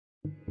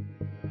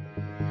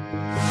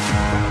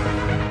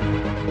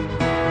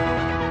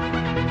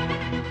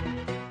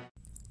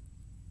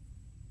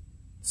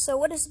So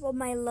what is up,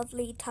 my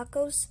lovely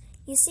tacos?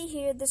 You see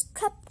here, this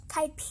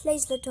cupcake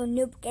plays little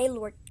noob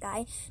Gaylord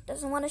guy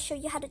doesn't want to show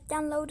you how to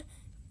download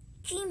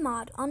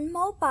GMod on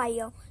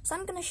mobile. So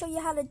I'm going to show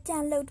you how to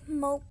download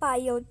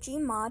mobile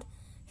GMod.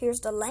 Here's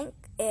the link.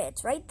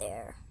 It's right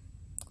there.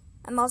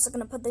 I'm also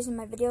going to put this in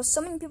my video. So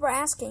many people are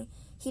asking.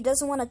 He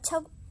doesn't want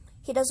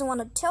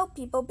to tell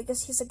people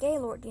because he's a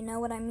Gaylord. You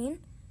know what I mean?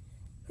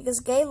 Because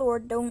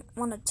Gaylord don't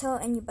want to tell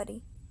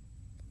anybody.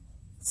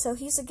 So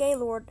he's a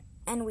Gaylord,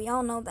 and we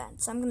all know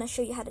that. So I'm going to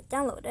show you how to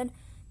download it.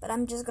 But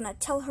I'm just going to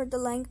tell her the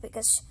link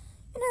because,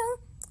 you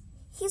know,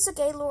 he's a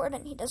Gaylord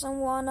and he doesn't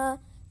want to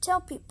tell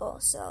people.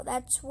 So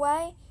that's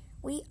why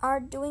we are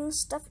doing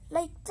stuff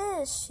like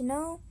this, you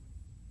know?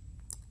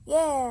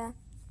 Yeah.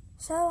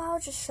 So I'll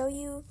just show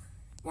you.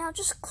 Now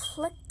just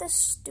click this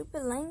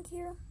stupid link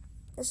here.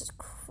 This is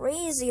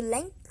crazy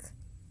link.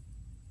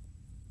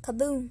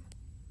 Kaboom.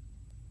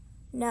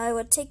 Now it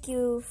would take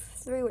you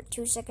 3 or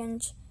 2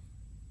 seconds.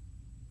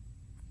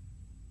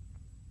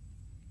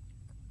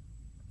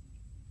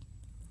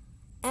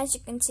 As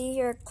you can see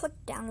here, click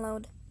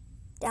download.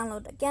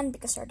 Download again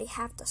because I already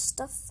have the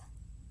stuff.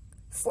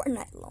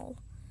 Fortnite lol.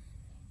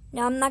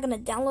 Now I'm not going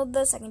to download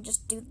this. I can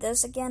just do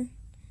this again.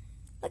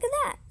 Look at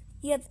that.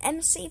 You have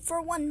MC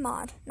for 1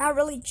 mod. Not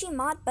really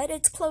GMod, but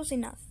it's close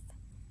enough.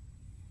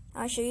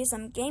 I'll show you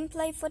some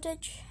gameplay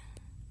footage.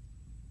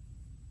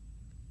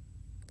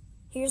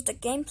 Here's the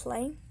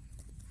gameplay.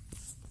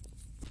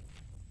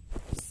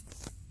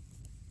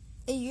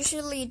 It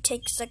usually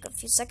takes like a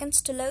few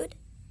seconds to load.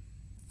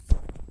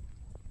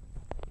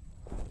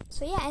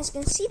 So yeah, as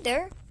you can see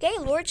there,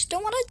 Gaylords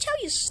don't want to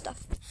tell you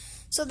stuff.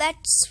 So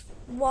that's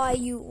why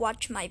you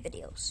watch my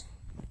videos.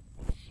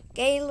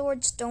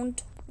 Gaylords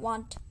don't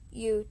want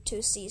you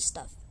to see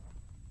stuff.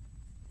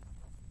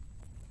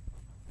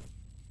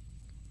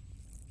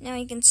 Now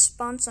you can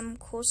spawn some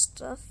cool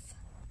stuff.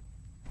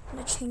 I'm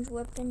gonna change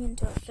weapon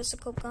into a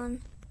physical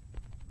gun.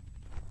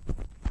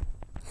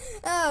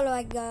 Oh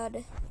my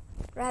god.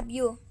 Grab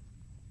you.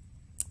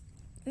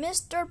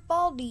 Mr.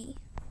 Baldy,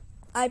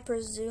 I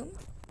presume.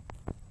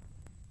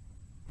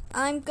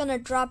 I'm gonna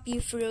drop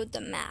you through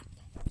the map.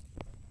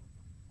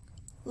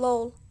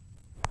 Lol.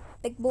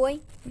 Big boy.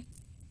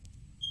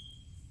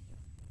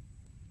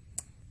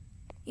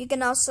 You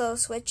can also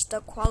switch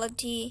the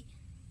quality.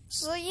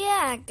 So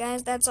yeah,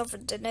 guys, that's all for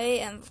today.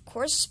 And of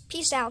course,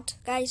 peace out,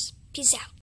 guys. Peace out.